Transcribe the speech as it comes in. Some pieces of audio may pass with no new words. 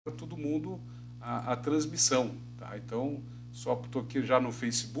para todo mundo a transmissão. Tá? Então, só estou aqui já no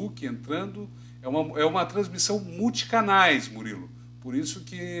Facebook, entrando. É uma transmissão multicanais, Murilo. Por isso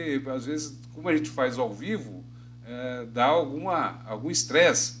que, às vezes, como a gente faz ao vivo, dá algum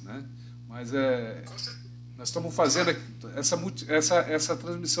estresse, né? Mas nós estamos fazendo essa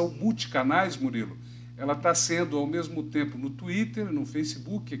transmissão multicanais, Murilo. Ela está sendo, ao mesmo tempo, no Twitter, no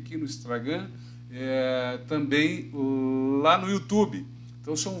Facebook, aqui no Instagram, também lá no YouTube.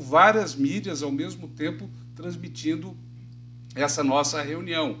 Então, são várias mídias, ao mesmo tempo, transmitindo essa nossa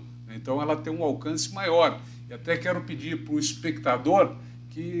reunião. Então, ela tem um alcance maior. E até quero pedir para o espectador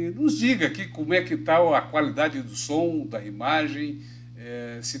que nos diga aqui como é que está a qualidade do som, da imagem,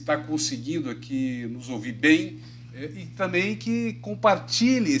 se está conseguindo aqui nos ouvir bem, e também que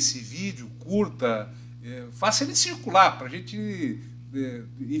compartilhe esse vídeo, curta, faça ele circular para a gente,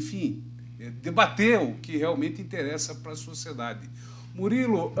 enfim, debater o que realmente interessa para a sociedade.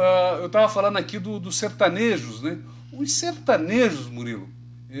 Murilo, eu estava falando aqui dos sertanejos, né? Os sertanejos, Murilo,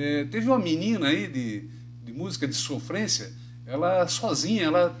 teve uma menina aí de música de sofrência, ela sozinha,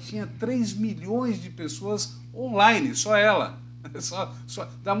 ela tinha 3 milhões de pessoas online, só ela.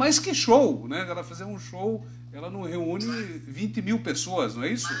 Ainda mais que show, né? Ela fazer um show, ela não reúne 20 mil pessoas, não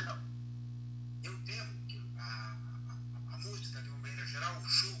é isso? Eu temo que a música, de uma maneira geral,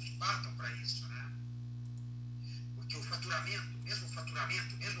 os shows partam para isso, né? Porque o faturamento, mesmo o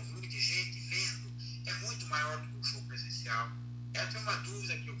volume de gente vendo, é muito maior do que o show presencial. Essa é uma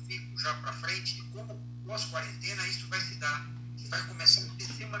dúvida que eu fico já para frente de como, pós-quarentena, isso vai se dar. Se vai começar a ter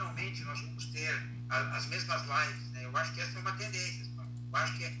semanalmente, nós vamos ter as mesmas lives, né? Eu acho que essa é uma tendência. Eu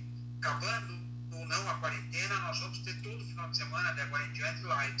acho que, acabando ou não a quarentena, nós vamos ter todo final de semana, de agora em diante,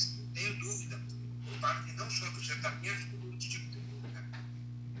 lives. Não tenho dúvida. Por parte não só do sertanejo, como do tipo de pública.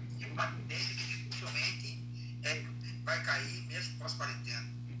 É uma tendência que dificilmente vai cair mesmo pós-quarentena.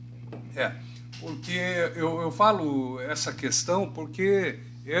 Porque eu falo essa questão porque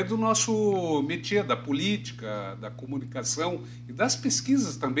é do nosso métier, da política, da comunicação e das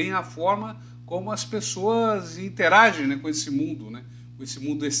pesquisas também, a forma como as pessoas interagem, né, com esse mundo, né, com esse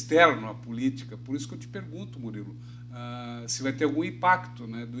mundo externo à política. Por isso que eu te pergunto, Murilo, se vai ter algum impacto,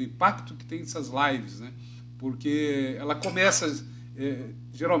 né, do impacto que tem essas lives, né, porque ela começa,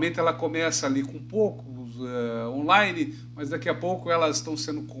 geralmente ela começa ali com poucos online, mas daqui a pouco elas estão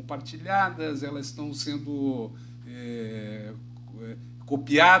sendo compartilhadas, elas estão sendo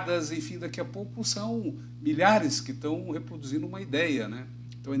copiadas, enfim, daqui a pouco são milhares que estão reproduzindo uma ideia, né?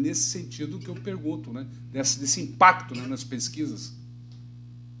 Então é nesse sentido que eu pergunto, né? Desse impacto, né, nas pesquisas.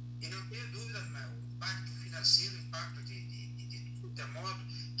 E não tenho dúvida, o impacto financeiro, o impacto de tudo é modo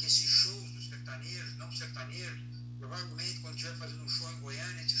que esses shows dos sertanejos, não sertanejos, provavelmente quando estiver fazendo um show em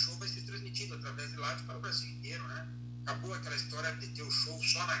Goiânia, esse show vai ser transmitido através de lives para o Brasil inteiro, né? Acabou aquela história de ter o show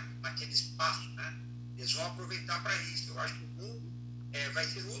só naquele espaço, né? Eles vão aproveitar para isso. Eu acho que o mundo vai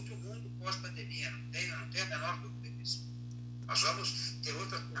ser outro mundo pós-pandemia, não tenho a menor dúvida disso. Nós vamos ter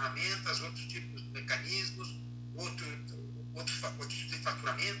outras ferramentas, outros tipos de mecanismos, outros tipos de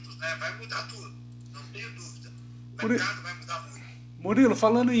faturamentos, né? Vai mudar tudo, não tenho dúvida. O mercado vai mudar muito. Murilo,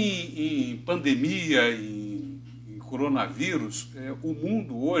 falando em pandemia, em coronavírus, o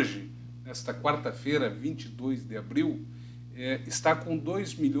mundo hoje, nesta quarta-feira, 22 de abril, está com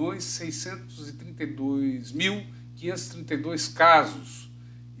 2.632.532 casos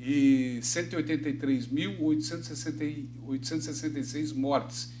e 183.866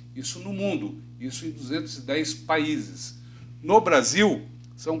 mortes. Isso no mundo, isso em 210 países. No Brasil,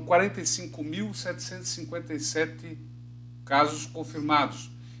 são 45.757 casos confirmados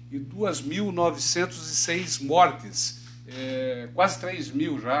e 2.906 mortes, quase 3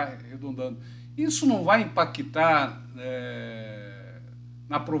 mil já, arredondando. Isso não vai impactar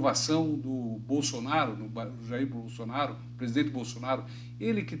na aprovação do Bolsonaro, do Jair Bolsonaro, presidente Bolsonaro,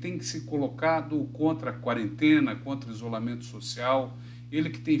 ele que tem se colocado contra a quarentena, contra o isolamento social, ele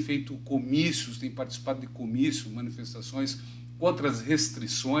que tem feito comícios, tem participado de comícios, manifestações contra as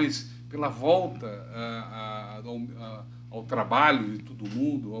restrições, pela volta ao trabalho de todo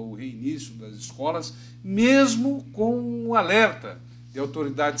mundo, ao reinício das escolas, mesmo com um alerta de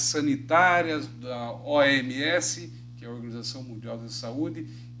autoridades sanitárias, da OMS, que é a Organização Mundial da Saúde.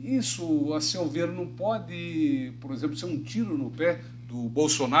 Isso, a seu ver, não pode, por exemplo, ser um tiro no pé do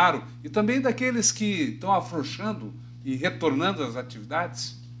Bolsonaro e também daqueles que estão afrouxando e retornando às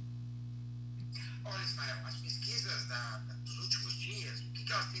atividades? Olha, Esmael, as pesquisas dos últimos dias, o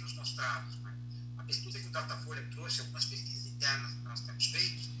que elas têm nos mostrado? A pesquisa que o Datafolha trouxe, algumas pesquisas internas que nós temos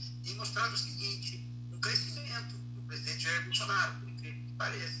feito, tem mostrado o seguinte: um crescimento do presidente Jair Bolsonaro, por incrível que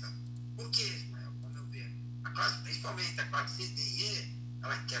pareça. Por quê, Esmael? Ao meu ver, principalmente a classe C, D e E,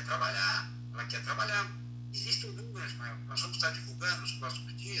 ela quer trabalhar, ela quer trabalhar. Existe um número, Esmael, nós vamos estar divulgando nos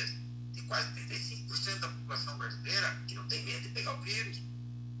próximos dias, de quase 35% da população brasileira que não tem medo de pegar o vírus.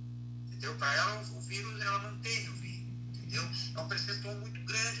 Entendeu? Para ela, o vírus, ela não tem o vírus. Entendeu? É um percentual muito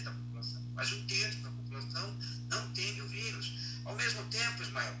grande da população. Quase um terço da população não tem o vírus. Ao mesmo tempo,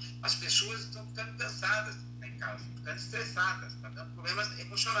 Esmael, as pessoas estão ficando cansadas em casa, ficando estressadas, está dando problemas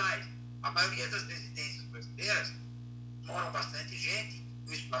emocionais. A maioria das residências brasileiras moram bastante gente e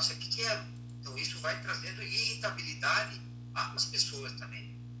o espaço é pequeno. Então, isso vai trazendo irritabilidade às pessoas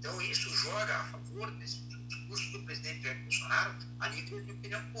também. Então, isso joga a favor desse discurso do presidente Jair Bolsonaro a nível de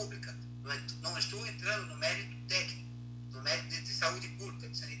opinião pública. Não estou entrando no mérito técnico, no mérito de saúde pública,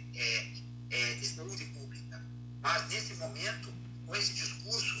 de saúde pública. Mas, nesse momento, com esse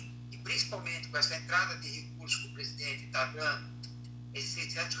discurso, e principalmente com essa entrada de recursos que o presidente está dando,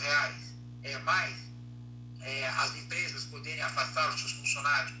 esses R$600 mais, as empresas poderem afastar os seus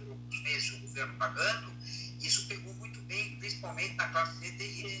funcionários por alguns meses, o governo pagando, isso pegou muito bem, principalmente na classe C, D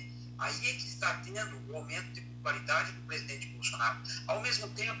e E. Aí é que está tendo o aumento de popularidade do presidente Bolsonaro. Ao mesmo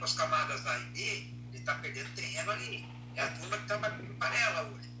tempo, as camadas A e B, ele está perdendo terreno ali. É a turma que está batendo panela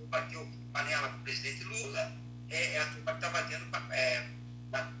hoje. Bateu panela para o presidente Lula, é a turma que está batendo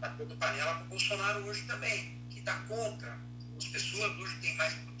panela para o Bolsonaro hoje também, que está contra. As pessoas hoje têm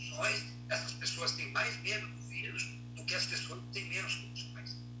mais condições, essas pessoas têm mais medo do vírus do que as pessoas que têm menos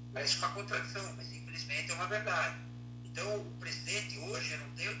condições. Parece uma contradição, mas infelizmente é uma verdade. Então, o presidente hoje, eu não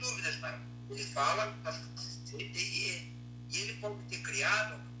tenho dúvidas, mas ele fala das C, D e E. E ele pode ter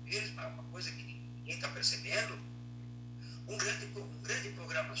criado, uma coisa que ninguém está percebendo, um grande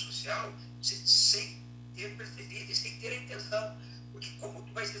programa social sem ter percebido e sem ter a intenção. Porque como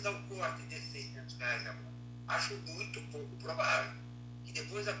tu vai se dar o corte desses R$600 agora? Acho muito pouco provável que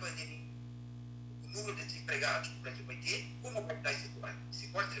depois da pandemia, o número de desempregados que o Brasil vai ter, como vai dar esse corte? Esse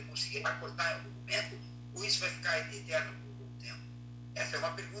corte ele conseguirá cortar em algum momento ou isso vai ficar eterno por algum tempo? Essa é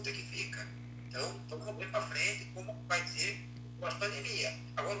uma pergunta que fica. Então, vamos ver para frente como vai ser pós-pandemia.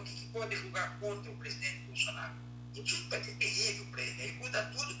 Agora, o que pode julgar contra o presidente Bolsonaro? Isso vai ser terrível para ele. Aí muda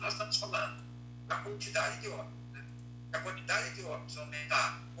tudo que nós estamos falando. A quantidade de óbitos. Né? A quantidade de óbitos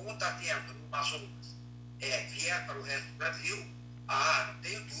aumentar, como está tendo no Amazonas, vier para o resto do Brasil, não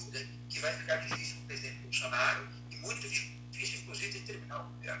tenho dúvida que vai ficar difícil para o presidente Bolsonaro e muito difícil, inclusive, de terminar o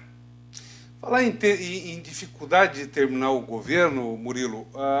governo. Falar em dificuldade de terminar o governo, Murilo,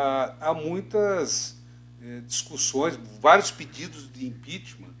 há muitas discussões, vários pedidos de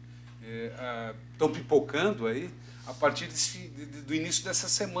impeachment estão pipocando aí a partir do início dessa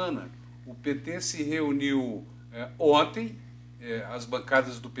semana. O PT se reuniu ontem, as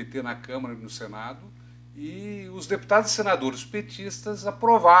bancadas do PT na Câmara e no Senado, e os deputados e senadores petistas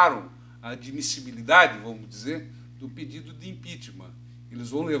aprovaram a admissibilidade, vamos dizer, do pedido de impeachment. Eles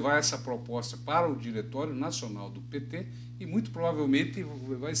vão levar essa proposta para o Diretório Nacional do PT e muito provavelmente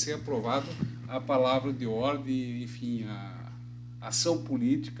vai ser aprovada a palavra de ordem, enfim, a ação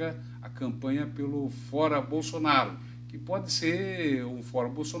política, a campanha pelo Fora Bolsonaro, que pode ser um Fora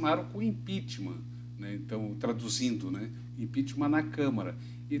Bolsonaro com impeachment, né? Então, traduzindo, né? Impeachment na Câmara.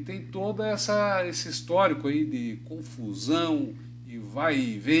 E tem todo esse histórico aí de confusão, e vai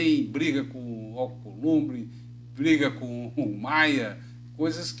e vem, briga com o Alcolumbre, briga com o Maia,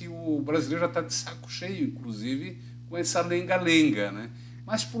 coisas que o brasileiro já está de saco cheio, inclusive, com essa lenga-lenga, né?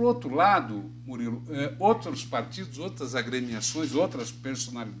 Mas, por outro lado, Murilo, outros partidos, outras agremiações, outras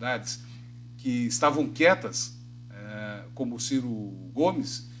personalidades que estavam quietas, como o Ciro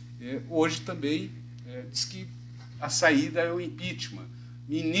Gomes, hoje também diz que a saída é o impeachment.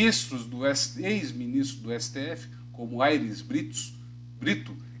 Ex-ministros do STF, como Aires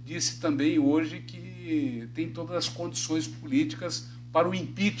Brito, disse também hoje que tem todas as condições políticas para o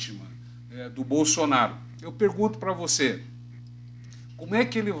impeachment do Bolsonaro. Eu pergunto para você, como é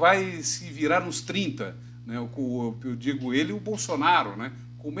que ele vai se virar nos 30? Né? Eu digo ele e o Bolsonaro, né?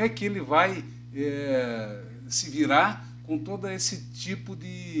 Como é que ele vai se virar com todo esse tipo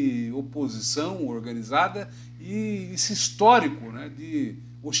de oposição organizada e esse histórico, né, de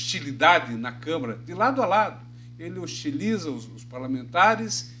hostilidade na Câmara, de lado a lado? Ele hostiliza os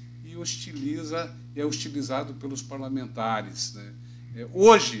parlamentares e é hostilizado pelos parlamentares, né?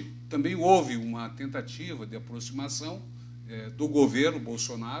 Hoje também houve uma tentativa de aproximação do governo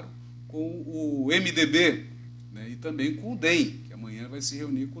Bolsonaro com o MDB, né, e também com o DEM, que amanhã vai se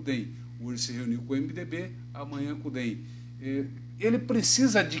reunir com o DEM. Hoje se reuniu com o MDB, amanhã com o DEM. Ele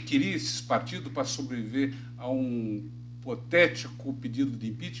precisa adquirir esses partidos para sobreviver a um hipotético pedido de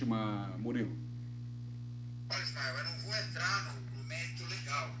impeachment, Murilo? Olha, Ismael, eu não vou entrar no mérito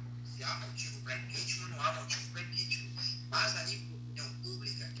legal. Se há motivo para impeachment, não há motivo para impeachment. Mas a nível de opinião pública,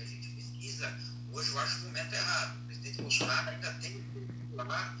 pesquisa, hoje eu acho o momento errado. O presidente Bolsonaro ainda tem que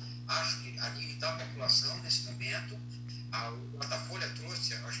reclamar, acho que a nível da população, nesse momento, o Datafolha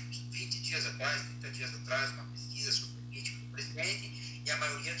trouxe, acho que 20 dias atrás, 30 dias atrás, uma pesquisa sobre o impeachment do presidente, e a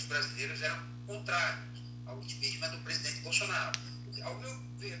maioria dos brasileiros eram contrários ao impeachment do presidente Bolsonaro. Ao meu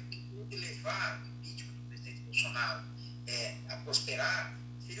ver, o que pode levar o impeachment do presidente Bolsonaro a prosperar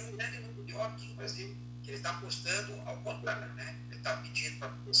seria um grande número de óbitos no Brasil, que ele está apostando ao contrário, né? Ele está pedindo para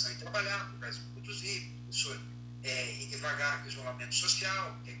a população ir trabalhar, para o Brasil produzir, ir devagar com o isolamento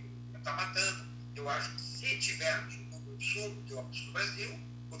social, que está matando. Eu acho que se tivermos um número absurdo de óbitos no Brasil,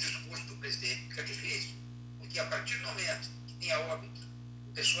 o discurso do presidente fica difícil, porque a partir do momento que tenha óbitos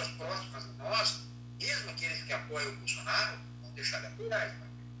de pessoas próximas a nós, mesmo aqueles que apoiam o Bolsonaro, vão deixar de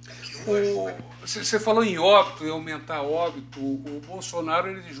apoiar. Você falou em óbito, em aumentar óbito. O Bolsonaro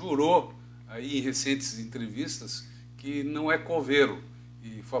ele jurou aí em recentes entrevistas que não é coveiro,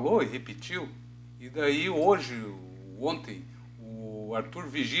 e falou e repetiu. E daí ontem, o Arthur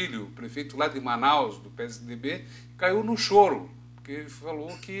Vigílio, prefeito lá de Manaus, do PSDB, caiu no choro, porque ele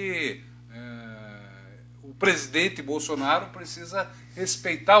falou que o presidente Bolsonaro precisa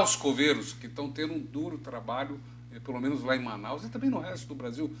respeitar os coveiros, que estão tendo um duro trabalho, pelo menos lá em Manaus e também no resto do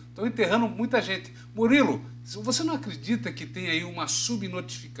Brasil. Estão enterrando muita gente. Murilo, você não acredita que tem aí uma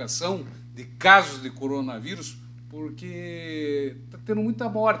subnotificação de casos de coronavírus? Porque está tendo muita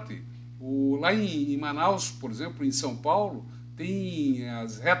morte. Lá em Manaus, por exemplo, em São Paulo, tem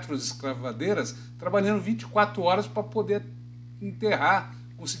as retroescavadeiras trabalhando 24 horas para poder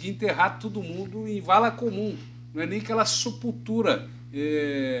conseguir enterrar todo mundo em vala comum. Não é nem aquela sepultura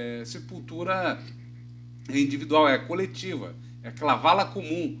individual, é coletiva, é aquela vala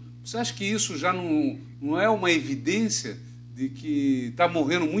comum. Você acha que isso já não é uma evidência de que está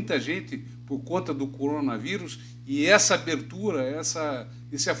morrendo muita gente por conta do coronavírus, e essa abertura,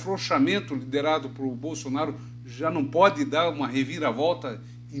 esse afrouxamento liderado por Bolsonaro já não pode dar uma reviravolta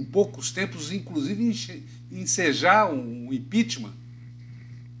em poucos tempos, inclusive ensejar um impeachment?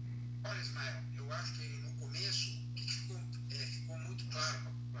 Olha, Esmael, eu acho que no começo ficou muito claro para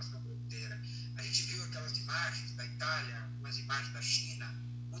a população brasileira. A gente viu aquelas imagens da Itália, algumas imagens da China,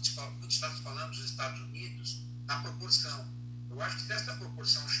 muitos estados falando dos Estados Unidos, na proporção. Eu acho que se essa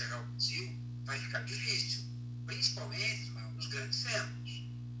proporção chegar ao Brasil, vai ficar difícil, principalmente, Esmael, nos grandes centros.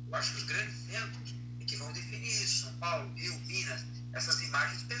 Eu acho que os grandes centros é que vão definir isso. São Paulo, Rio, Minas, essas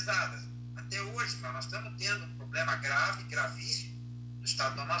imagens pesadas. Até hoje, Esmael, nós estamos tendo um problema grave, gravíssimo, no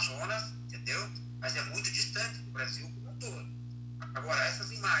estado do Amazonas, entendeu? Mas é muito distante do Brasil como um todo. Agora, essas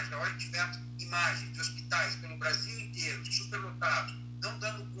imagens, na hora que tivermos imagens de hospitais pelo Brasil inteiro, superlotados, não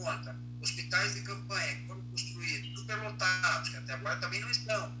dando conta, hospitais de campanha que foram construídos, superlotados, que até agora também não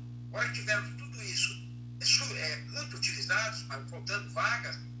estão. Na hora que tivermos tudo isso muito utilizados, mas faltando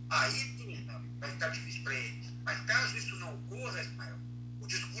vagas, aí sim, vai ficar difícil para ele. Mas caso isso não ocorra, Ismael, o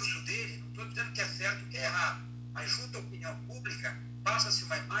discurso dele, não estou dizendo que é certo ou que é errado, mas junto à opinião pública, passa-se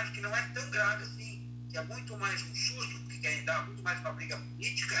uma imagem que não é tão grave assim, que é muito mais um susto que querem dar, muito mais uma briga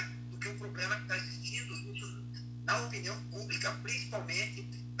política do que um problema que está existindo, isso, na opinião pública, principalmente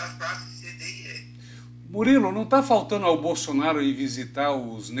das classes C, D e E. Murilo, não está faltando ao Bolsonaro ir visitar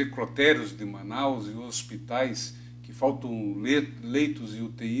os necrotérios de Manaus e os hospitais que faltam leitos e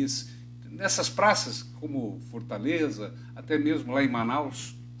UTIs nessas praças como Fortaleza, até mesmo lá em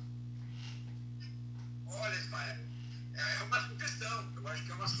Manaus? Olha, Esmael, é uma sugestão, eu acho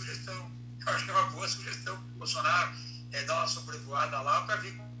que é uma sugestão, eu acho que é uma boa sugestão para o Bolsonaro dar uma sobrevoada lá para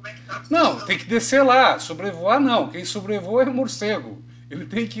ver como é que está. Não, tem que descer lá, sobrevoar não, quem sobrevoa é morcego. Ele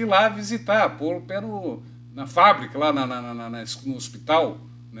tem que ir lá visitar, pôr o pé na fábrica, lá no hospital,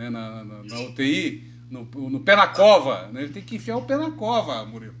 né, na UTI, no pé na cova. Né? Ele tem que enfiar o pé na cova,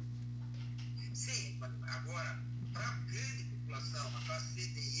 Murilo. Sim, agora, para a grande população, a classe C,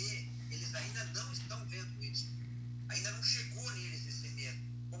 D e E, eles ainda não estão vendo isso. Ainda não chegou neles esse medo.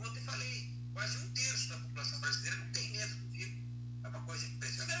 Como eu te falei, quase um terço da população brasileira não tem medo do vírus. É uma coisa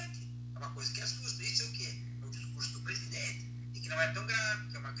impressionante, é uma coisa que assusta. Isso é o quê? É o discurso do presidente, e que não é tão grave,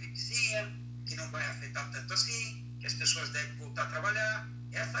 que é uma gripezinha, que não vai afetar tanto assim, que as pessoas devem voltar a trabalhar.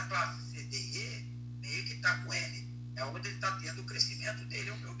 Essa classe C, D e E meio que está com ele. É onde ele está tendo o crescimento dele,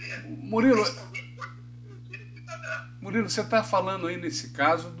 ao meu ver. Murilo, você está falando aí nesse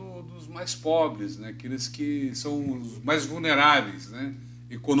caso dos mais pobres, né? Aqueles que são os mais vulneráveis, né?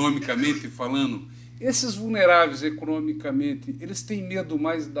 Economicamente falando. Esses vulneráveis economicamente, eles têm medo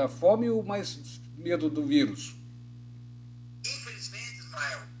mais da fome ou mais medo do vírus? Infelizmente,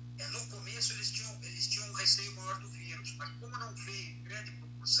 Ismael, no começo eles tinham um receio maior do vírus, mas como não veio em grande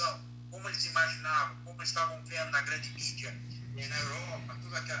proporção, como eles imaginavam, como estavam vendo na grande mídia, na Europa,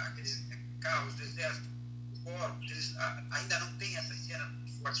 todos aqueles carros do Exército, corpos, eles ainda não têm essa cena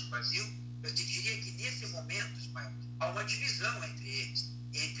muito forte no Brasil. Eu te diria que nesse momento, Esmael, há uma divisão entre eles,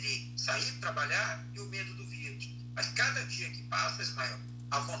 entre sair trabalhar e o medo do vírus. Mas cada dia que passa, Esmael,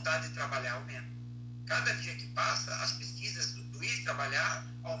 a vontade de trabalhar aumenta. Cada dia que passa, as pesquisas do ir trabalhar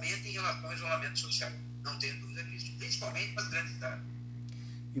aumentam em relação ao isolamento social. Não tenho dúvida disso, principalmente nas grandes cidades.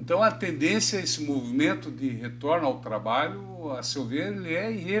 Então, a tendência, esse movimento de retorno ao trabalho, a seu ver, ele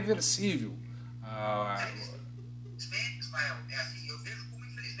é irreversível. Infelizmente, Ismael, é assim, eu vejo como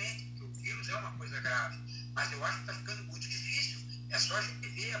infelizmente, porque o vírus é uma coisa grave, mas eu acho que está ficando muito difícil. É só a gente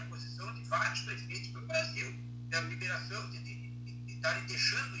ver a posição de vários prefeitos do Brasil, da liberação de estarem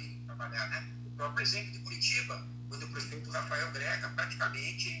deixando ir trabalhar, né? O próprio exemplo de Curitiba, quando o prefeito Rafael Greca,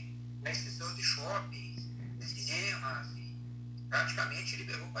 praticamente, na exceção de shoppings, cinemas, praticamente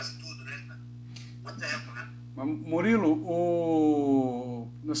liberou quase tudo, né? Muito tempo, né?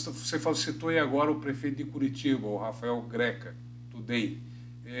 Murilo, você citou aí agora o prefeito de Curitiba, o Rafael Greca, do DEM.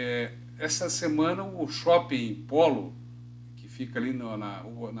 Essa semana o shopping Polo, que fica ali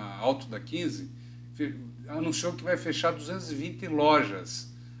na Alto da 15, anunciou que vai fechar 220 lojas.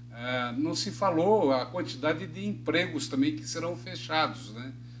 Não se falou a quantidade de empregos também que serão fechados,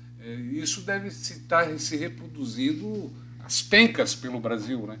 né? Isso deve estar se reproduzindo as pencas pelo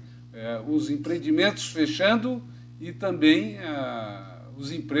Brasil, né? Os empreendimentos fechando e também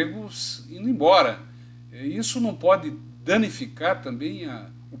os empregos indo embora. Isso não pode danificar também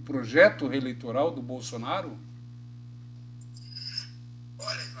o projeto reeleitoral do Bolsonaro?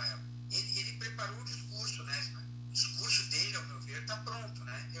 Olha, Ismael, ele preparou o discurso, né, Ismael? O discurso dele, ao meu ver, está pronto,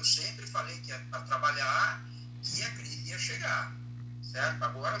 né? Eu sempre falei que para trabalhar que a crise ia chegar, certo?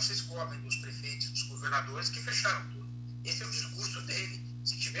 Agora vocês cobrem dos prefeitos, dos governadores que fecharam tudo. Esse é o discurso dele.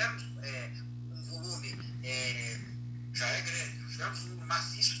 Se tivermos um volume, já é grande, se tivermos um volume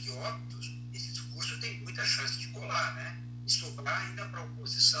maciço de óbitos, esse discurso tem muita chance de colar, né? E sobrar ainda para a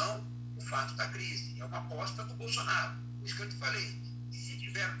oposição o fato da crise. É uma aposta do Bolsonaro. Por isso que eu te falei, que se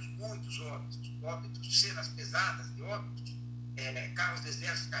tivermos muitos óbitos, cenas pesadas de óbitos, carros do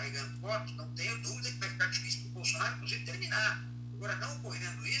exército carregando corpos, não tenho dúvida que vai ficar difícil para o Bolsonaro, inclusive, terminar. Agora, não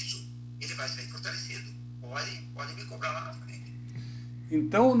ocorrendo isso, ele vai sair fortalecido. Pode me cobrar lá na frente.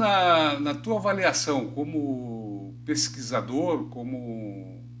 Então, na tua avaliação como pesquisador,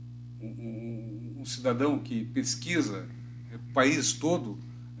 como um cidadão que pesquisa o país todo,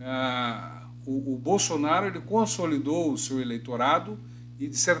 o Bolsonaro ele consolidou o seu eleitorado e,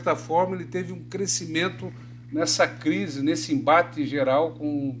 de certa forma, ele teve um crescimento nessa crise, nesse embate geral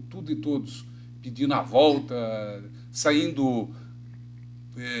com tudo e todos, pedindo a volta, saindo,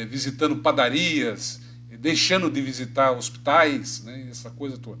 visitando padarias, deixando de visitar hospitais, né, essa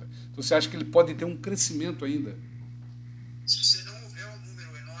coisa toda. Então, você acha que ele pode ter um crescimento ainda? Se você não houver um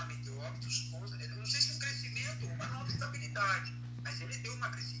número enorme de óbitos, eu não sei se um crescimento ou uma nova estabilidade, mas ele deu uma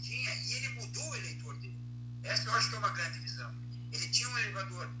crescidinha e ele mudou o eleitor dele. Essa eu acho que é uma grande visão. Ele tinha um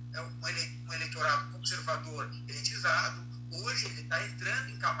eleitorado conservador elitizado, hoje ele está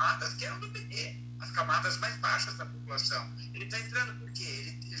entrando em camadas que eram do PT, as camadas mais baixas da população. Ele está entrando porque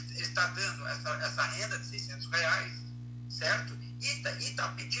ele está dando essa renda de R$600, certo? E está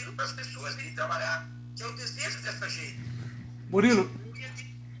pedindo para as pessoas irem trabalhar, que é o desejo dessa gente. Murilo. É o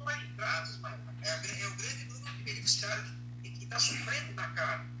grande número de beneficiários que está sofrendo na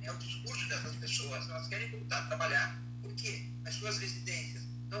cara. É o discurso dessas pessoas. Elas querem voltar a trabalhar porque as suas residências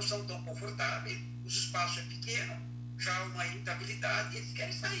não são tão confortáveis, os espaços é pequeno, já há uma irritabilidade e eles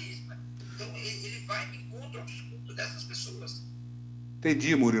querem sair. Então, ele vai em encontro ao discurso dessas pessoas.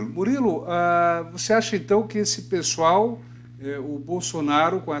 Entendi, Murilo. Murilo, você acha então que esse pessoal, o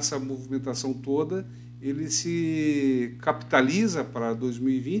Bolsonaro, com essa movimentação toda, ele se capitaliza para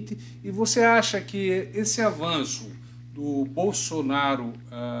 2020 e você acha que esse avanço do Bolsonaro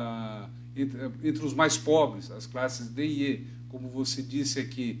entre os mais pobres, as classes D e E, como você disse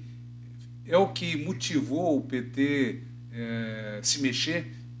aqui, é o que motivou o PT se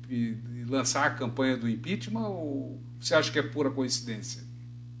mexer e lançar a campanha do impeachment, ou você acha que é pura coincidência?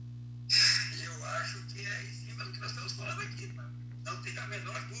 Eu acho que é em cima do que nós estamos falando aqui, não tem a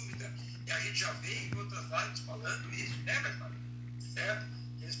menor dúvida. E a gente já vê em outras lives falando isso, né, certo?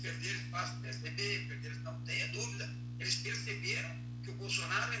 Eles perderam espaço do PSDB, não tenha dúvida. Eles perceberam que o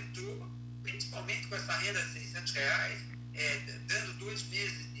Bolsonaro entrou, principalmente com essa renda de R$600, dando 2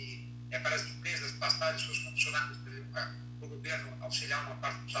 meses para as empresas passarem seus funcionários para o governo auxiliar uma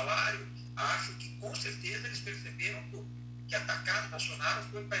parte do salário. Acho que, com certeza, eles perceberam que atacar o Bolsonaro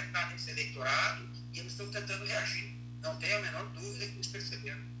foi para entrar nesse eleitorado e eles estão tentando reagir. Não tenho a menor dúvida que eles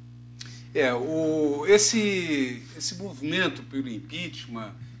perceberam. Esse movimento pelo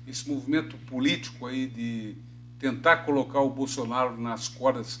impeachment, esse movimento político aí de tentar colocar o Bolsonaro nas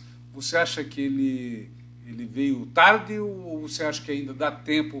cordas, você acha que ele veio tarde ou você acha que ainda dá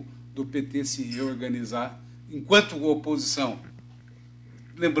tempo do PT se reorganizar enquanto oposição?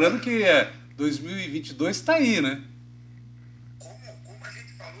 Lembrando que 2022 está aí, né? Como a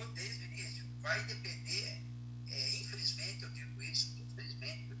gente falou desde o início, vai depender, infelizmente eu digo isso,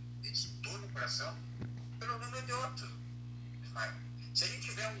 dor no coração, pelo número de óbitos. Se a gente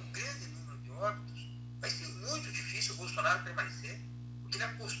tiver um grande número de óbitos, vai ser muito difícil o Bolsonaro permanecer, porque ele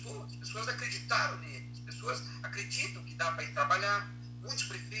apostou, as pessoas acreditaram nele, as pessoas acreditam que dá para ir trabalhar, muitos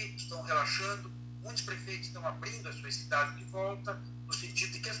prefeitos estão relaxando, muitos prefeitos estão abrindo as suas cidades de volta, no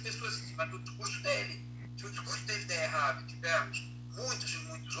sentido de que as pessoas, em cima do discurso dele, se o discurso dele der errado e tivermos muitos e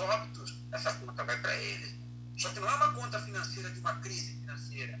muitos óbitos, essa conta vai para eles. Só que não é uma conta financeira de uma crise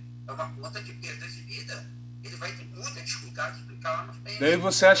financeira, é uma conta de perdas de vida. Ele vai ter muita dificuldade de explicar lá na frente. Daí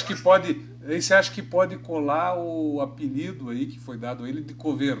você acha que pode colar o apelido aí que foi dado a ele de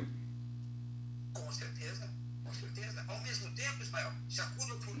coveiro? Com certeza, com certeza. Ao mesmo tempo, Esmael, se a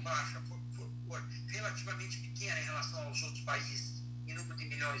curva for baixa, for relativamente pequena em relação aos outros países em número de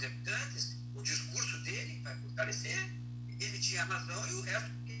milhões de habitantes, o discurso dele vai fortalecer. Ele tinha razão e o resto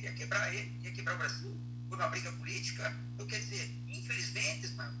ia quebrar ele, ia quebrar o Brasil por uma briga política. Então, quer dizer, infelizmente,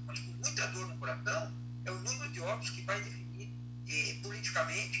 Esmael, mas com muita dor no coração, é o número de óbitos que vai definir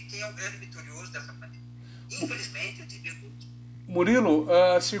politicamente quem é o grande vitorioso dessa pandemia. Infelizmente, eu te digo. Murilo,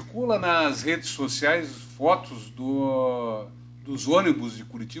 circula nas redes sociais fotos dos ônibus de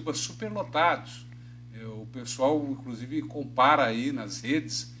Curitiba superlotados. O pessoal, inclusive, compara aí nas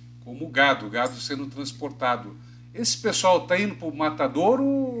redes como o gado sendo transportado. Esse pessoal está indo para o matadouro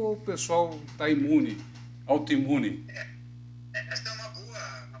ou o pessoal está autoimune? Essa é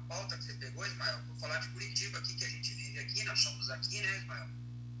uma pauta que você pegou, Esmael. Vou falar de Curitiba aqui, que a gente vive aqui, nós somos aqui, né, Esmael?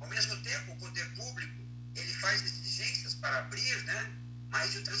 Ao mesmo tempo, o poder público, ele faz exigências para abrir, né?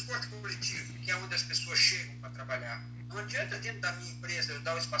 Mas o transporte coletivo, que é onde as pessoas chegam para trabalhar. Não adianta dentro da minha empresa eu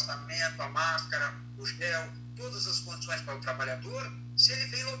dar o espaçamento, a máscara, o gel, todas as condições para o trabalhador, se ele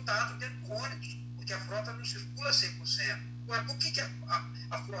vem lotado dentro do ônibus, porque a frota não circula 100%. Agora, por que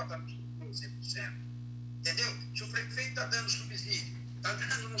a frota não circula 100%? Entendeu? Se o prefeito está dando subsídio, está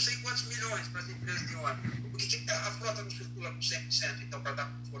dando não sei quantos milhões para as empresas de ônibus, por que a frota não circula com 100%, então, para dar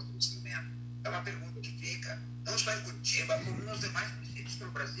conforto nesse momento? É uma pergunta que fica, não só em Curitiba, como nos demais municípios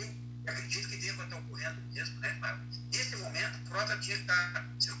pelo Brasil. Eu acredito que deva estar ocorrendo mesmo, né? Mas, nesse momento, a frota tinha que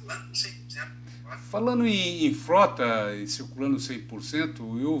estar circulando com 100%. Falando em frota e circulando 100%,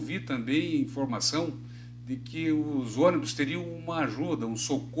 eu ouvi também informação de que os ônibus teriam uma ajuda, um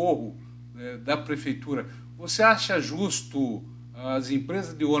socorro da prefeitura. Você acha justo as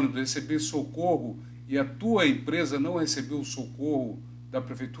empresas de ônibus receber socorro e a tua empresa não receber o socorro da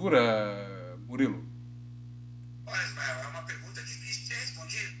prefeitura, Murilo? Olha, Ismael, é uma pergunta difícil de ser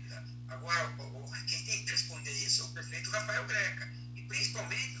respondida. Agora, quem tem que responder isso é o prefeito Rafael Greca. E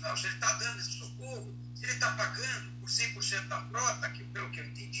principalmente, se ele está dando esse socorro, se ele está pagando por 100% da frota, que pelo que eu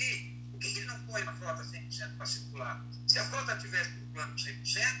entendi, por que ele não põe na frota 100% para circular? Se a frota estivesse circulando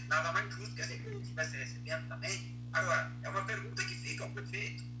 100%, nada mais justo que a empresa estivesse recebendo também. Agora, é uma pergunta que fica ao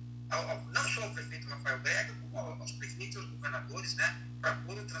prefeito, não só ao prefeito Rafael Greca, como aos prefeitos e aos governadores, né, para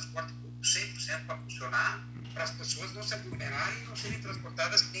pôr o transporte público 100% para funcionar, para as pessoas não se aglomerarem e não serem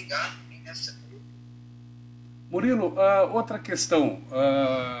transportadas nem gado, nem nesse setor. Murilo, outra questão,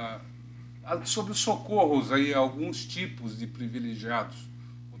 sobre os socorros, aí, alguns tipos de privilegiados.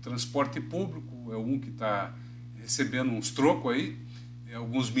 O transporte público é um que está recebendo uns trocos aí,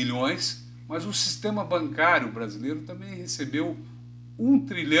 alguns milhões, mas o sistema bancário brasileiro também recebeu 1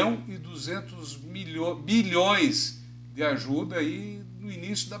 trilhão e 200 bilhões de ajuda aí no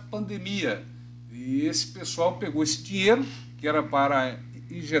início da pandemia. E esse pessoal pegou esse dinheiro, que era para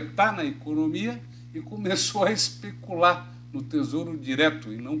injetar na economia, e começou a especular no Tesouro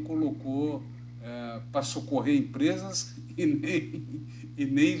Direto e não colocou para socorrer empresas e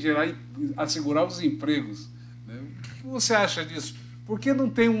nem assegurar os empregos. Né? O que você acha disso? Por que não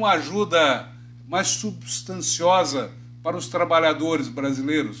tem uma ajuda mais substanciosa para os trabalhadores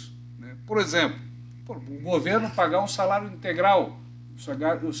brasileiros? Né? Por exemplo, o governo pagar um salário integral,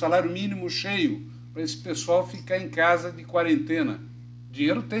 o salário mínimo cheio, para esse pessoal ficar em casa de quarentena.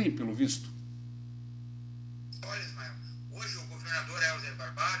 Dinheiro tem, pelo visto. Olha, Ismael, hoje o governador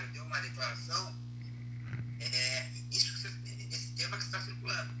deu uma declaração, esse tema que está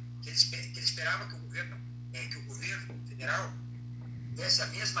circulando, que ele esperava que o governo federal desse a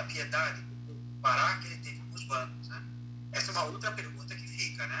mesma piedade do Pará que ele teve com os bancos, né? Essa é uma outra pergunta que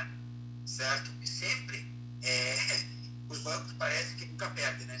fica, né? Certo? E sempre, os bancos parece que nunca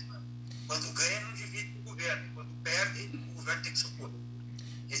perdem, né? Quando ganha, não divide com o governo. Quando perde, o governo tem que socorrer.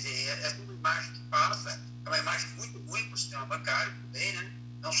 Quer dizer, é uma imagem que passa, é uma imagem muito ruim para o sistema bancário também, né?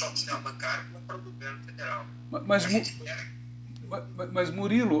 Não só para o sistema bancário, como para o governo federal. Mas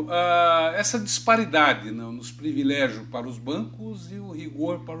Murilo, essa disparidade, não, nos privilégios para os bancos e o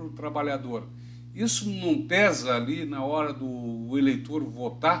rigor para o trabalhador, isso não pesa ali na hora do eleitor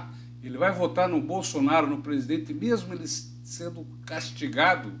votar? Ele vai votar no Bolsonaro, no presidente, mesmo ele sendo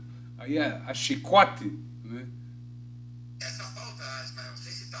castigado aí a chicote, né? Essa pauta, Esmael,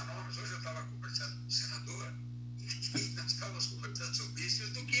 sem citar nomes, hoje eu estava conversando com o senador e nós estávamos conversando sobre isso e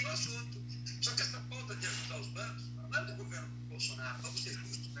eu toquei no assunto. Só que essa pauta de ajudar os bancos não é do governo Bolsonaro, vamos ser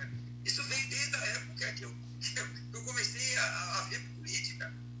justos, né? Isso vem desde a época que eu comecei a ver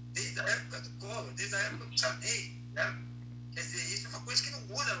política, desde a época do Collor, desde a época do Sarney, né? Quer dizer, isso é uma coisa que não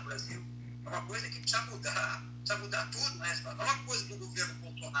muda no Brasil, é uma coisa que precisa mudar tudo, né? Não é uma coisa do governo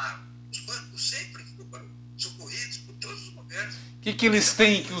Bolsonaro. Os bancos sempre foram socorridos por todos os governos. O que eles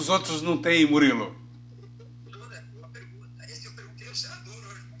têm que os outros não têm, Murilo? Uma pergunta. Esse eu perguntei ao senador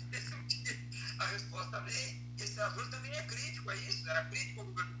hoje. A resposta também. Esse senador também é crítico a isso. Era crítico ao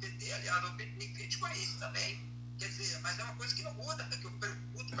governo do PT, aliado ao PT, crítico a isso também. Quer dizer, mas é uma coisa que não muda, que eu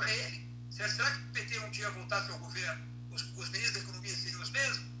pergunto para ele. Será que o PT um dia voltasse ao governo? Os ministros da economia seriam os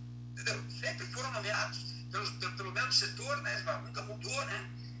mesmos? Entendeu? Sempre foram nomeados pelo mesmo setor, né? Nunca mudou, né?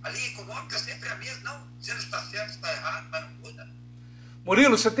 A linha econômica sempre é a mesma, não dizendo se está certo, se está errado, mas não muda.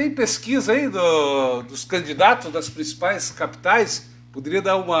 Murilo, você tem pesquisa aí dos candidatos das principais capitais? Poderia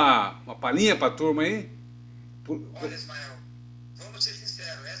dar uma palhinha para a turma aí? Olha, Esmael, vamos ser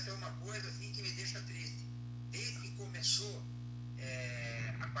sinceros, essa é uma coisa assim, que me deixa triste. Desde que começou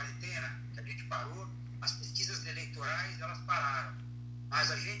a quarentena, que a gente parou, as pesquisas eleitorais elas pararam.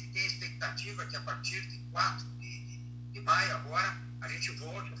 Mas a gente tem a expectativa que a partir de 4 de maio agora, a gente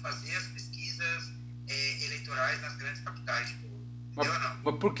volte a fazer as pesquisas eleitorais nas grandes capitais. Mas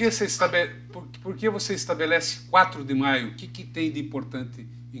por que você estabelece 4 de maio? O que tem de importante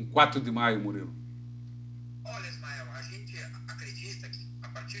em 4 de maio, Murilo? Olha, Esmael, a gente acredita que a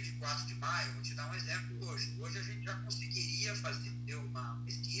partir de 4 de maio, vou te dar um exemplo hoje. Hoje a gente já conseguiria fazer uma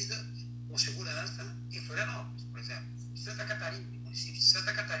pesquisa com segurança em Florianópolis, por exemplo. Santa Catarina, município de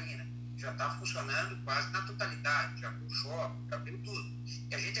Santa Catarina, já está funcionando quase na totalidade, já com shopping, já viu tudo.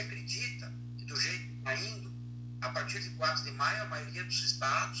 E a gente acredita que do jeito que está indo, a partir de 4 de maio, a maioria dos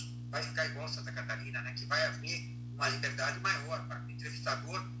estados vai ficar igual a Santa Catarina, né? Que vai haver uma liberdade maior para que o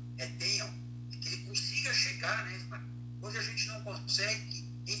entrevistador que ele consiga chegar, né? Hoje a gente não consegue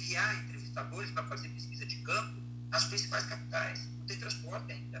enviar entrevistadores para fazer pesquisa de campo nas principais capitais. Não tem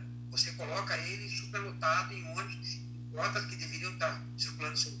transporte ainda. Você coloca ele superlotado em ônibus, rotas que deveriam estar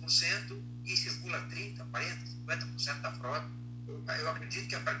circulando 100% e circula 30%, 40%, 50% da frota. Eu acredito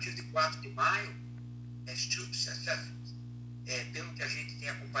que a partir de 4 de maio, pelo que a gente tem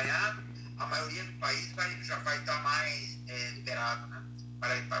acompanhado, a maioria do país já vai estar mais liberado, né,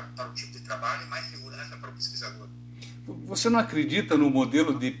 para o tipo de trabalho e mais segurança para o pesquisador. Você não acredita no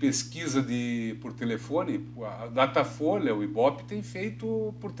modelo de pesquisa por telefone? A Datafolha, o Ibope, tem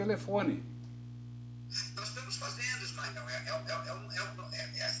feito por telefone. Nós estamos fazendo, Ismael.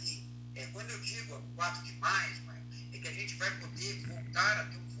 Assim, quando eu digo 4 de maio, Ismael, é que a gente vai poder voltar a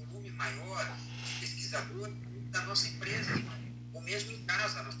ter um volume maior de pesquisadores da nossa empresa, Ismael. Ou mesmo em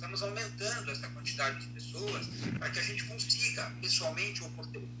casa, nós estamos aumentando essa quantidade de pessoas para que a gente consiga, pessoalmente ou por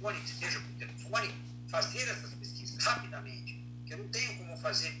telefone, que seja por telefone, fazer essas pesquisas rapidamente. Porque eu não tenho como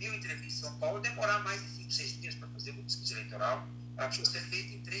fazer 1000 entrevistas em São Paulo, demorar mais de 5, 6 dias para fazer uma pesquisa eleitoral, ela precisa ser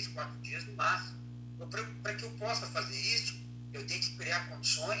feita em 3, 4 dias no máximo. Então, para que eu possa fazer isso, eu tenho que criar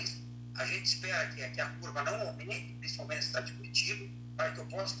condições. A gente espera que a curva não aumente, principalmente na cidade de Curitiba, para que eu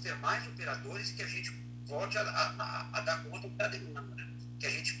possa ter mais operadores e que a gente volte a dar conta da demanda, né? Que a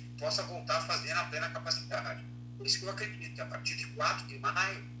gente possa voltar a fazer na plena capacidade. Por isso que eu acredito que a partir de 4 de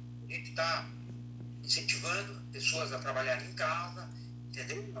maio, a gente está incentivando pessoas a trabalharem em casa,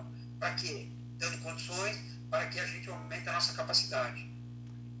 entendeu? Para quê? Dando condições para que a gente aumente a nossa capacidade.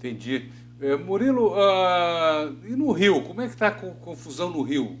 Entendi. Murilo, e no Rio? Como é que está a confusão no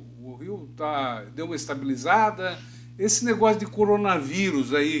Rio? O Rio deu uma estabilizada? Esse negócio de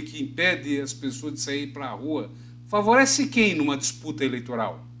coronavírus aí que impede as pessoas de sair para a rua, favorece quem numa disputa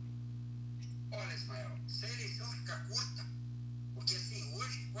eleitoral? Olha, Ismael, se a eleição ficar curta, porque assim,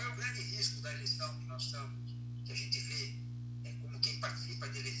 hoje, qual é o grande risco da eleição que nós estamos, que a gente vê como quem participa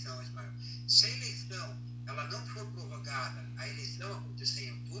da eleição, Ismael? Se a eleição ela não for prorrogada, a eleição acontecer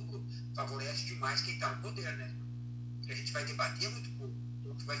em outubro, favorece demais quem está no poder, né? Porque a gente vai debater muito pouco,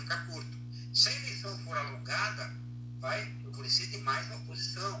 então vai ficar curto. Se a eleição for alongada, vai favorecer demais a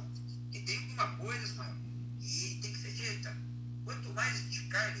oposição. E tem uma coisa, Esmael, e tem que ser dita. Quanto mais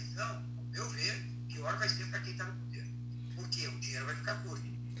esticar a eleição, ao meu ver, pior vai ser para quem está no poder. Porque o dinheiro vai ficar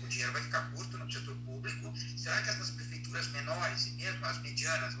curto. O dinheiro vai ficar curto no setor público. Será que essas prefeituras menores, e mesmo as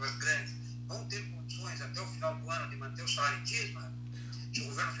medianas ou as grandes, vão ter condições até o final do ano de manter o salário em dia, Esmael? Se o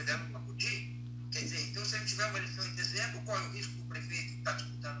governo federal não acudir? Quer dizer, então se a gente tiver uma eleição em dezembro, qual é o risco do prefeito que está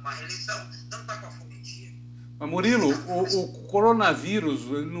disputando uma reeleição não está com a fome em dia? Mas, Murilo, o coronavírus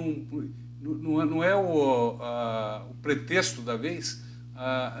ele não é o pretexto da vez.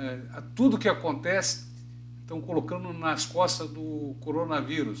 Tudo que acontece estão colocando nas costas do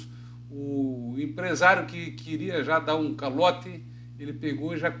coronavírus. O empresário que queria já dar um calote, ele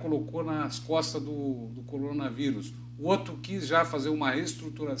pegou e já colocou nas costas do coronavírus. O outro quis já fazer uma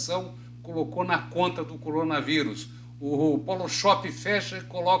reestruturação, colocou na conta do coronavírus. O Polo Shop fecha e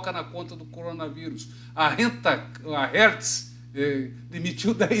coloca na conta do coronavírus. A Hertz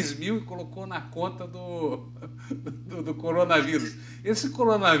demitiu 10 mil e colocou na conta do coronavírus. Esse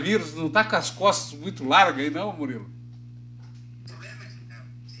coronavírus não está com as costas muito largas aí não, Murilo? O problema é,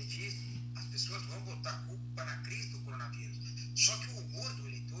 você disse, as pessoas vão botar a culpa na crise do coronavírus. Só que o humor do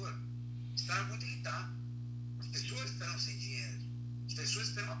eleitor está muito irritado. As pessoas estarão sem dinheiro, as pessoas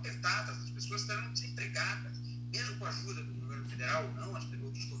estarão apertadas, as pessoas estarão desempregadas. Mesmo com a ajuda do governo federal ou não,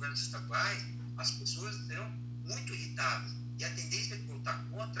 dos governos estaduais, as pessoas serão muito irritadas. E a tendência de votar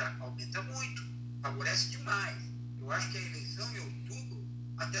contra aumenta muito, favorece demais. Eu acho que a eleição em outubro,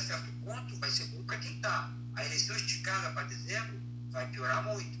 até certo ponto, vai ser bom para quem está. A eleição esticada para dezembro vai piorar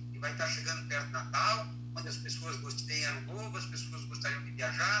muito. E vai estar chegando perto do Natal, quando as pessoas têm ano novo, as pessoas gostariam de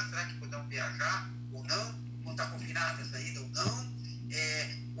viajar, será que poderão viajar ou não? Vão estar confinadas ainda ou não?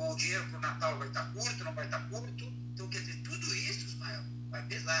 O dinheiro para o Natal vai estar curto, não vai estar curto? Então, quer dizer, tudo isso, Ismael, vai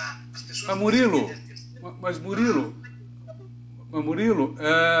pesar. As pessoas mas Murilo,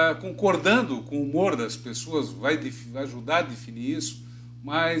 concordando com o humor das pessoas, vai ajudar a definir isso,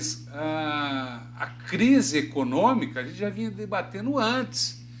 mas a crise econômica a gente já vinha debatendo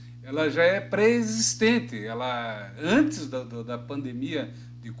antes. Ela já é pré-existente. Antes da pandemia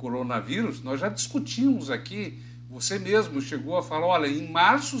de coronavírus, nós já discutimos aqui. Você mesmo chegou a falar, olha, em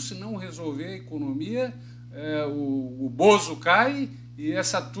março, se não resolver a economia, o Bozo cai e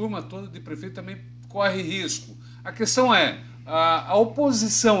essa turma toda de prefeito também corre risco. A questão é, a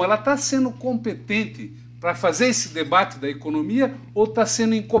oposição, ela está sendo competente para fazer esse debate da economia ou está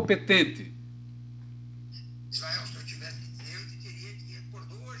sendo incompetente? Israel, se eu tivesse que dizer, eu te diria que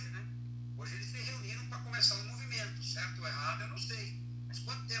acordou hoje, né? Hoje eles se reuniram para começar um movimento, certo ou errado, eu não sei. Mas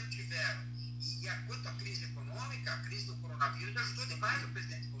quanto tempo tiveram? E quanto à crise econômica, a crise do coronavírus ajudou demais o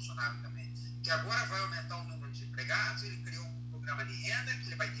presidente Bolsonaro também. Que agora vai aumentar o número de desempregados, ele criou um programa de renda, que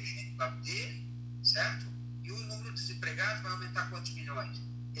ele vai ter gente do lado dele, certo? E o número de desempregados vai aumentar quantos milhões?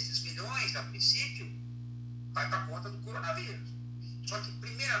 Esses milhões, a princípio, vai para a conta do coronavírus. Só que,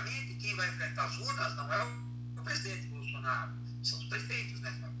 primeiramente, quem vai enfrentar as urnas não é o presidente Bolsonaro, são os prefeitos,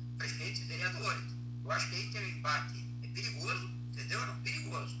 né? Prefeitos e vereadores. Eu acho que aí tem um embate perigoso, entendeu? Não,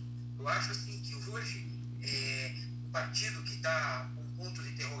 perigoso. Eu acho assim que hoje o partido que está com um ponto de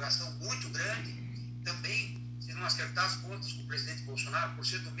interrogação muito grande, também, se não acertar as contas com o presidente Bolsonaro, por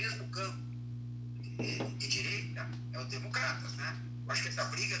ser do mesmo campo de direita, é o Democratas, né? Eu acho que essa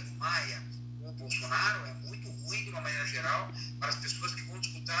briga do Maia com o Bolsonaro é muito ruim, de uma maneira geral, para as pessoas que vão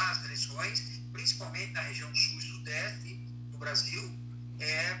disputar as eleições, principalmente na região sul e sudeste do Brasil,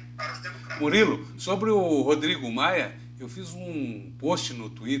 para os democratas. Murilo, sobre o Rodrigo Maia, eu fiz um post no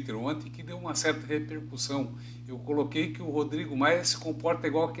Twitter ontem que deu uma certa repercussão. Eu coloquei que o Rodrigo Maia se comporta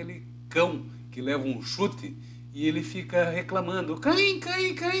igual aquele cão que leva um chute e ele fica reclamando, Caim,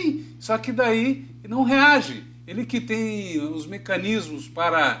 Caim, Caim. Só que daí não reage. Ele que tem os mecanismos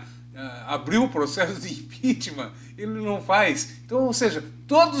para abrir o processo de impeachment, ele não faz. Então, ou seja,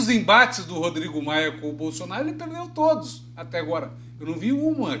 todos os embates do Rodrigo Maia com o Bolsonaro, ele perdeu todos até agora. Eu não vi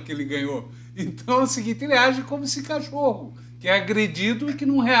uma que ele ganhou. Então é o seguinte, ele age como esse cachorro, que é agredido e que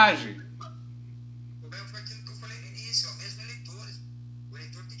não reage. O problema foi aquilo que eu falei no início, é o mesmo eleitor, o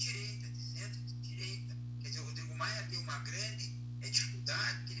eleitor de direita, de centro, de direita. Quer dizer, o Rodrigo Maia tem uma grande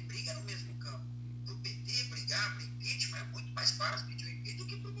dificuldade, que ele briga no mesmo campo. Para o PT brigar para impeachment é muito mais fácil pedir o impeachment do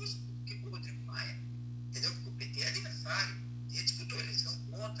que para o Rodrigo Maia. Entendeu? Porque o PT é adversário, ele disputou a eleição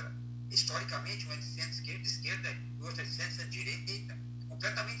contra, historicamente, um é de centro-esquerda e o outro é de centro-direita.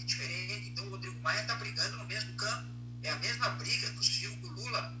 Completamente diferente. Então o Rodrigo Maia está brigando no mesmo campo. É a mesma briga do Ciro com o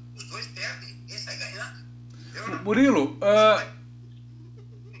Lula. Os dois perdem, ninguém sai ganhando. Entendeu? Murilo,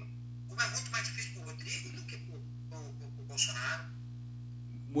 como é muito mais difícil para o Rodrigo do que para o Bolsonaro.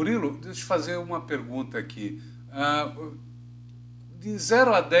 Murilo, deixa eu te fazer uma pergunta aqui. De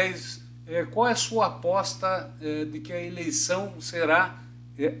 0 a 10, qual é a sua aposta de que a eleição será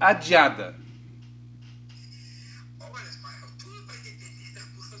adiada? Olha, Esmael, tudo vai depender da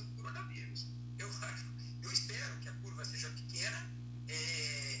curva do coronavírus. Eu espero que a curva seja pequena.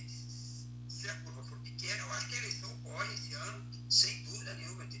 Se a curva for pequena, eu acho que a eleição ocorre esse ano, sem dúvida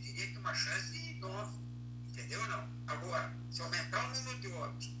nenhuma. Eu te diria que uma chance 9, entendeu ou não? Agora, se aumentar o número de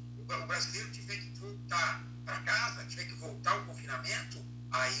óbitos, o brasileiro tiver que voltar para casa, tiver que voltar ao confinamento,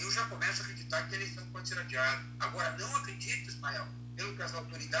 aí eu já começo a acreditar que a eleição pode ser adiada. Agora, não acredito, Ismael, pelo que as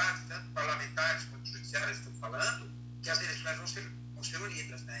autoridades, tanto parlamentares quanto judiciárias, estão falando, que as eleições vão ser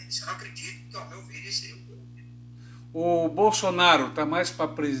unidas, né? Isso eu não acredito, que ao meu ver, esse é o ponto. O Bolsonaro está mais para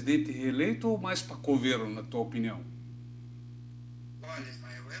presidente reeleito ou mais para coveiro, na tua opinião? Olha,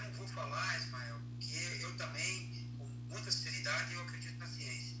 Ismael, eu não vou falar, Ismael, porque eu também, com muita sinceridade, eu acredito na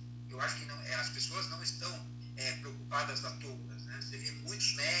ciência. Eu acho que as pessoas não estão preocupadas à toa, né? Você vê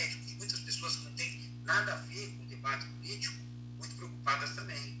muitos médicos, muitas pessoas que não têm nada a ver com o debate político, muito preocupadas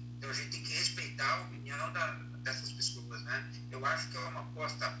também. Então a gente tem que respeitar a opinião dessas pessoas, né? Eu acho que é uma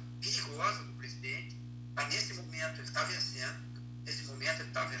aposta perigosa do presidente, mas nesse momento ele está vencendo,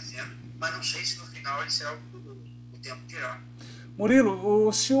 mas não sei se no final ele será o tempo dirá.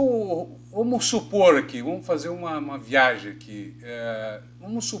 Murilo, vamos supor aqui, vamos fazer uma viagem aqui.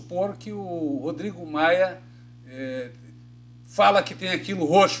 Vamos supor que o Rodrigo Maia fala que tem aquilo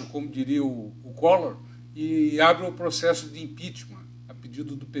roxo, como diria o Collor, e abre o processo de impeachment, a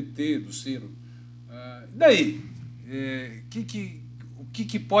pedido do PT, do Ciro. E daí? O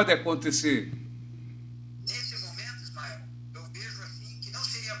que pode acontecer? Nesse momento, Ismael, eu vejo assim que não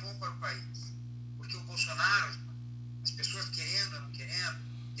seria bom para o país, porque o Bolsonaro, as pessoas querendo ou não querendo,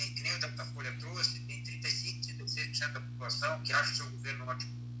 tem, que nem o Datafolha trouxe, tem 35%, 36% da população que acha o seu governo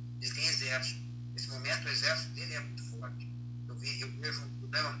ótimo. Ele tem exército. Nesse momento, o exército dele é muito forte. Eu vejo um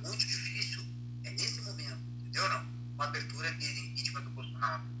problema muito difícil nesse momento, entendeu ou não? Uma abertura de impeachment do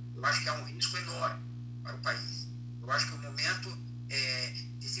Bolsonaro. Eu acho que é um risco enorme para o país. Eu acho que o momento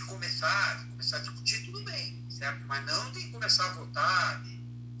de se começar a discutir, tudo bem, certo? Mas não de começar a votar, de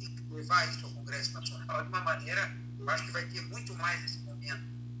levar isso ao Congresso Nacional de uma maneira, eu acho que vai ter muito mais nesse momento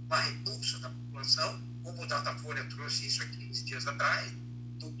uma repulsa da população, como o Datafolha trouxe isso aqui uns dias atrás,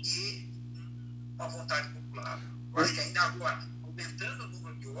 do que uma vontade popular. Eu acho que ainda agora, aumentando o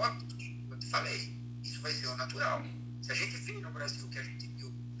número de óbitos, eu te falei, isso vai ser o natural. Se a gente viu no Brasil o que a gente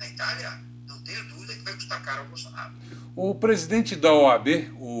viu na Itália, não tenho dúvida que vai custar caro ao Bolsonaro. O presidente da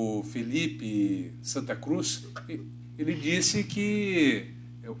OAB, o Felipe Santa Cruz, ele disse que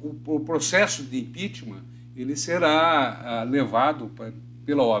o processo de impeachment ele será levado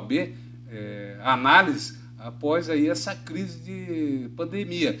pela OAB a análise após aí essa crise de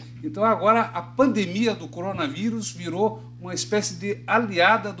pandemia. Então agora a pandemia do coronavírus virou uma espécie de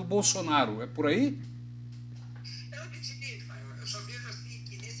aliada do Bolsonaro. É por aí? Eu só vejo assim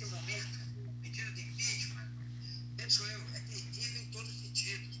que nesse momento o pedido de impeachment, penso eu, é terrível em todos os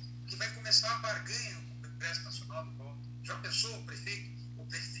sentidos, que vai começar a barganha no Congresso Nacional do Volta. Já pensou o presidente,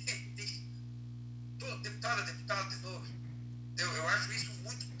 deputado de novo? Eu acho isso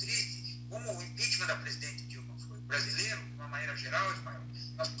muito triste, como o impeachment da presidente Dilma foi. O brasileiro, de uma maneira geral, Esmael,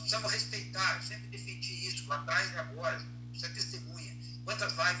 nós precisamos respeitar, eu sempre defendi isso, lá atrás e agora, você é testemunha.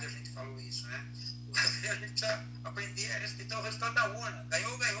 Quantas lives a gente falou isso, né? O brasileiro, a gente precisa aprender a respeitar o resultado da urna.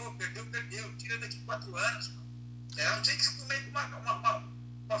 Ganhou, ganhou, perdeu, perdeu. Tira daqui 4 anos. A não ser que se cometa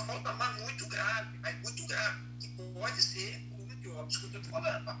uma falta muito grave, mas muito grave, que pode ser o número de óbitos que eu estou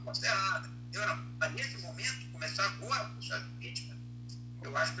falando, uma aposta errada. Mas nesse momento, começar agora o processo de impeachment,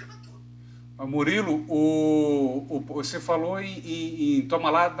 eu acho prematuro. Murilo, você falou em toma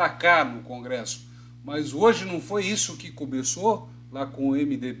lá da cá no Congresso, mas hoje não foi isso que começou lá com o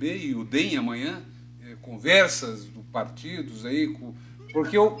MDB e o DEM amanhã? Conversas do partidos aí,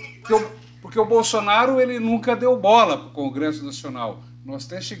 porque o Bolsonaro ele nunca deu bola para o Congresso Nacional. Nós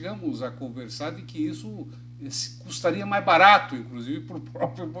até chegamos a conversar de que isso custaria mais barato, inclusive, para o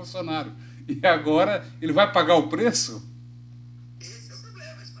próprio Bolsonaro. E agora ele vai pagar o preço? Esse é o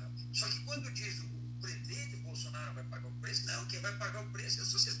problema, Esmael. Só que quando diz o presidente Bolsonaro vai pagar o preço, não, quem vai pagar o preço é a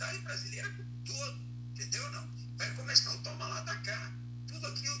sociedade brasileira como um todo, entendeu ou não? Vai começar a tomar lá da cá. Tudo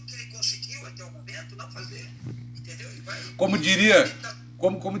aquilo que ele conseguiu até o momento não fazer, entendeu? Ele vai... Como diria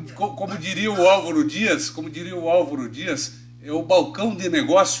o Álvaro Dias, é o balcão de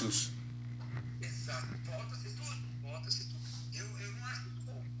negócios. Exato, volta-se tudo. Eu não acho muito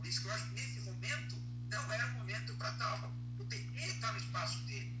bom, por isso que eu acho que nesse momento não era o momento para tal. O PT está no espaço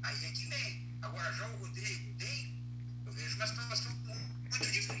dele, aí é que vem. Agora já o Rodrigo tem, eu vejo uma situação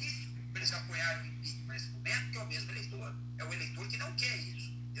muito difícil, eles apoiaram o impeachment nesse momento, que é o mesmo eleitor. É o eleitor que não quer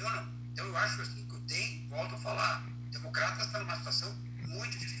isso. Entendeu? Não. Então eu acho assim que volto a falar, o democrata está numa situação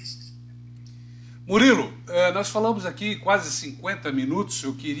muito difícil. Murilo, nós falamos aqui quase 50 minutos.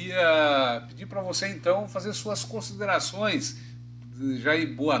 Eu queria pedir para você, então, fazer suas considerações, já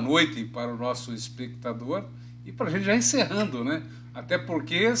ir boa noite para o nosso espectador e para a gente já encerrando, né? Até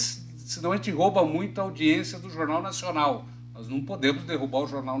porque, senão a gente rouba muita audiência do Jornal Nacional. Nós não podemos derrubar o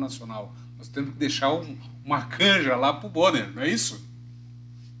Jornal Nacional. Nós temos que deixar uma canja lá para o Bonner, não é isso?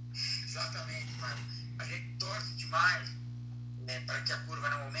 Exatamente, Mário. A gente torce demais para que a curva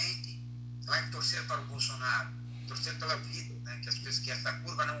não aumente. Vai torcer para o Bolsonaro, torcer pela vida, né? Que essa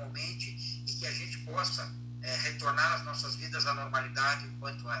curva não aumente e que a gente possa retornar as nossas vidas à normalidade o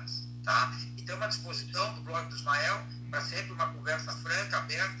quanto antes, tá? Então, à disposição do blog do Esmael para sempre uma conversa franca,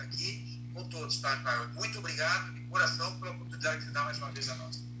 aberta aqui com todos, tá, Esmael? Muito obrigado de coração pela oportunidade de dar mais uma vez a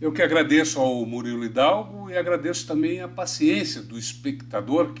nós. Eu que agradeço ao Murilo Hidalgo e agradeço também a paciência do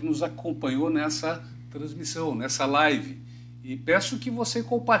espectador que nos acompanhou nessa transmissão, nessa live. E peço que você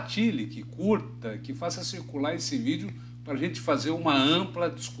compartilhe, que curta, que faça circular esse vídeo para a gente fazer uma ampla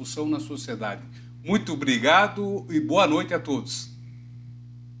discussão na sociedade. Muito obrigado e boa noite a todos.